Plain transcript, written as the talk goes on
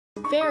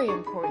Very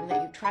important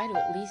that you try to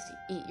at least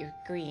eat your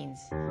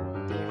greens.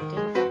 Dear,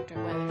 didn't Dr.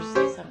 Weathers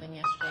say something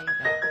yesterday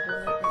about the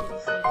bullet? Or did he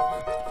say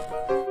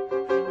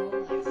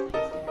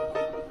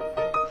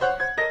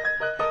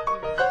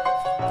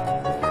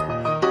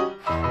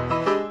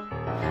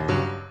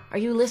Are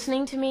you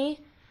listening to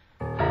me?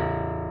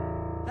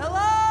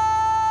 Hello?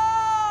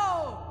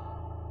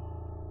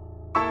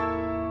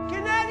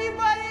 Can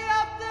anybody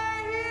up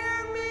there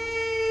hear me?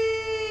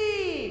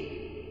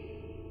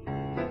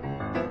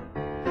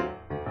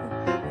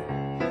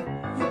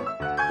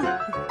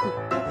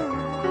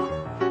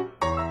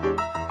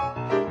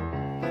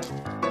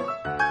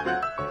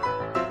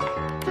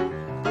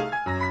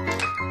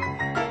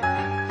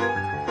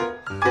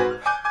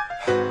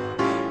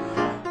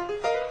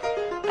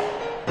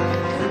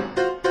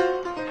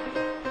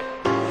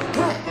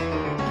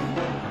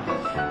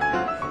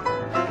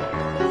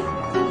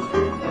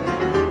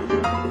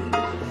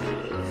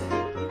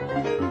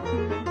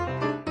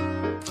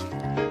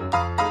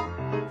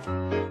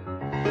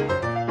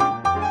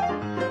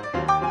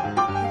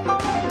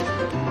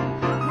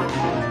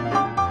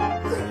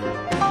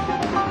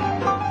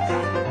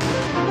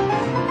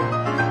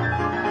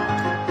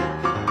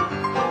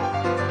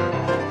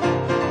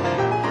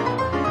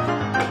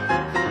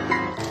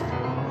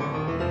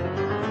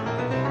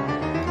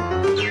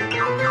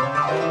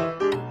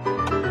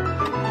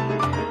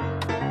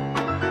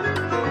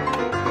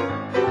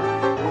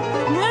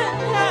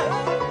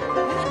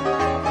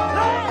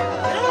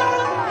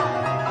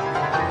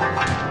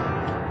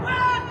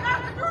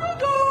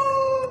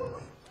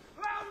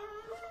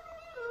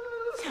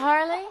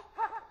 Charlie?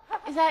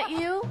 Is that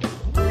you?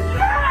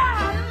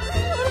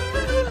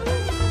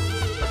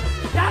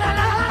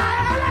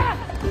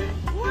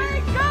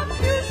 Wake up,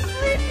 you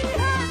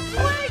sleepyheads!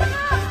 Wake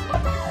up!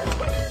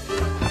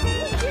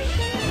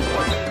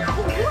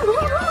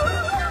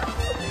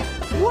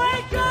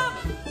 Wake up!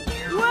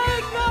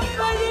 Wake up!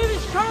 My name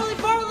is Charlie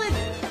Barlett,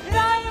 and I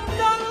am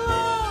not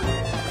alone!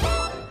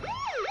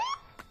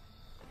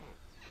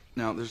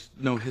 Now, there's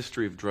no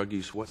history of drug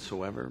use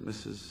whatsoever,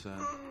 Mrs.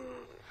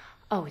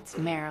 Oh, it's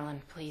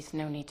Marilyn. Please,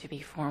 no need to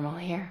be formal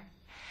here.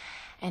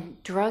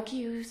 And drug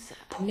use?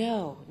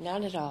 No,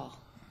 not at all.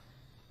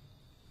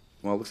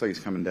 Well, it looks like he's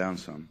coming down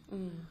some.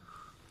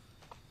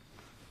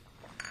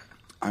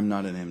 I'm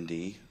not an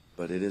MD,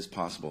 but it is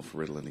possible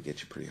for Ritalin to get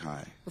you pretty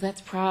high. Well,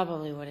 that's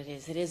probably what it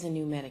is. It is a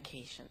new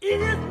medication.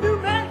 It is new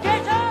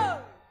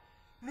medication!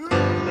 New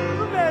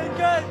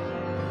medication!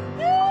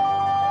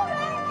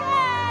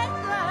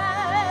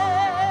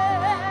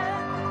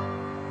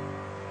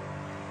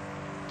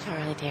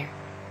 Charlie, dear.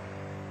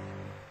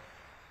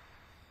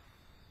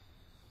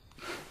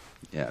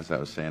 Yeah, as I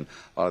was saying,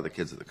 a lot of the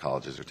kids at the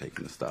colleges are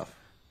taking the stuff.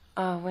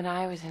 When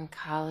I was in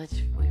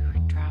college, we were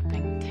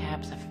dropping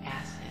tabs of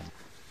acid.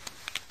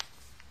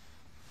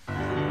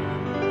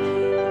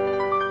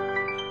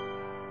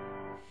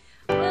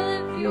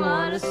 Well, if you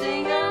want to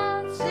sing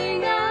out,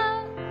 sing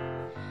out.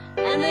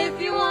 And if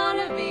you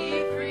want to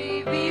be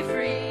free, be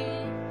free.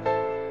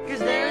 'Cause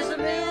there's a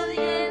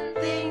million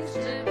things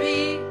to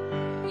be.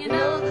 You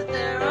know that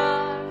there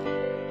are.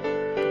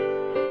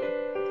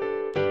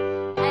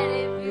 And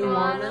if you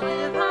want to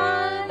live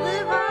high,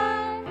 live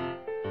high.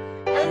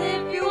 And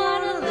if you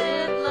want to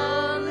live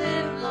low,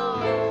 live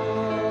low.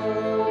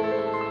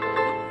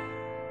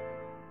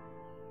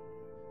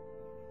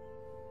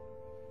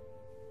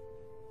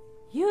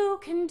 You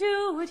can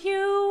do what you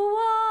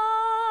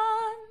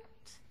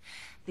want.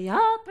 The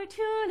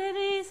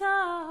opportunities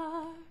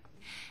are.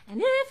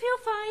 And if you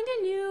find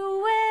a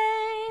new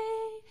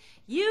way,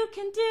 you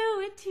can do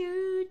it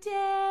today.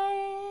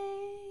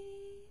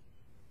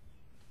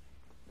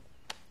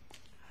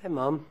 Hi,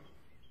 Mom.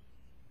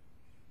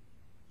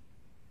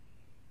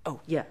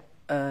 Oh, yeah.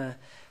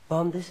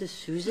 Mom, this is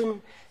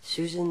Susan.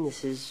 Susan,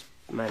 this is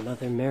my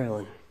mother,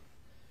 Marilyn.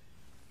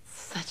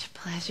 Such a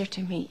pleasure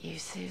to meet you,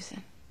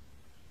 Susan.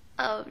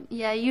 Oh,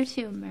 yeah, you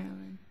too,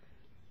 Marilyn.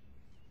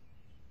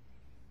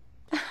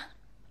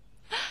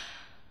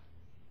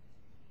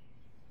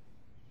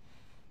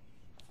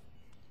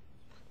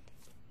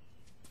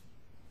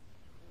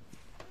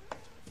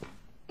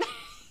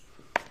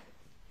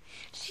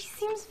 She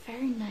seems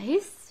very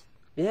nice.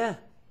 Yeah.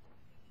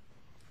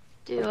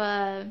 Do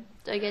I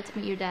get to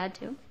meet your dad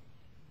too?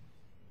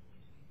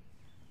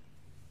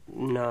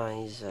 No,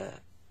 he's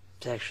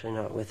actually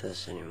not with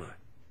us anymore.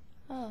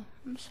 Oh,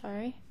 I'm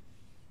sorry.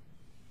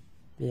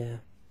 Yeah.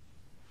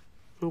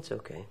 It's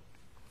okay.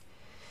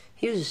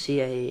 He was a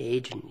CIA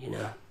agent, you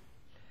know.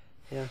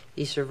 Yeah.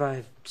 He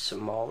survived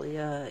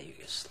Somalia,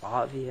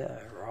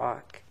 Yugoslavia,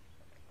 Iraq.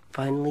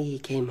 Finally, he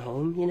came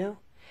home, you know.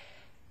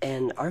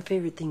 And our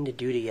favorite thing to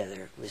do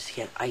together was to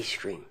get ice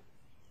cream.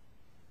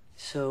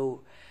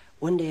 So,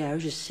 one day I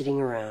was just sitting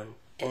around,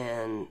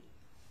 and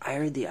I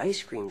heard the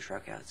ice cream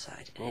truck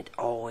outside, and it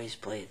always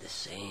played the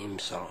same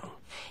song,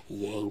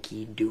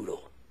 Yankee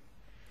Doodle.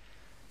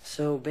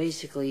 So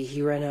basically,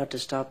 he ran out to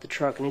stop the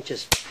truck, and it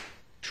just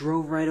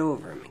drove right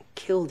over him and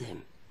killed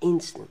him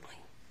instantly.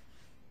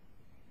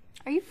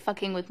 Are you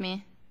fucking with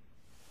me?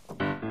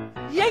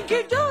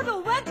 Yankee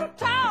Doodle went to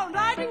town!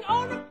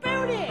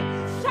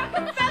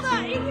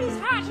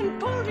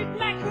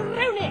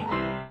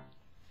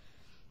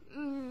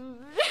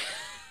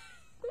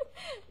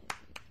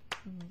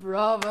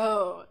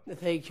 Bravo.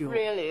 Thank you.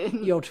 Really.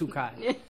 You're too kind.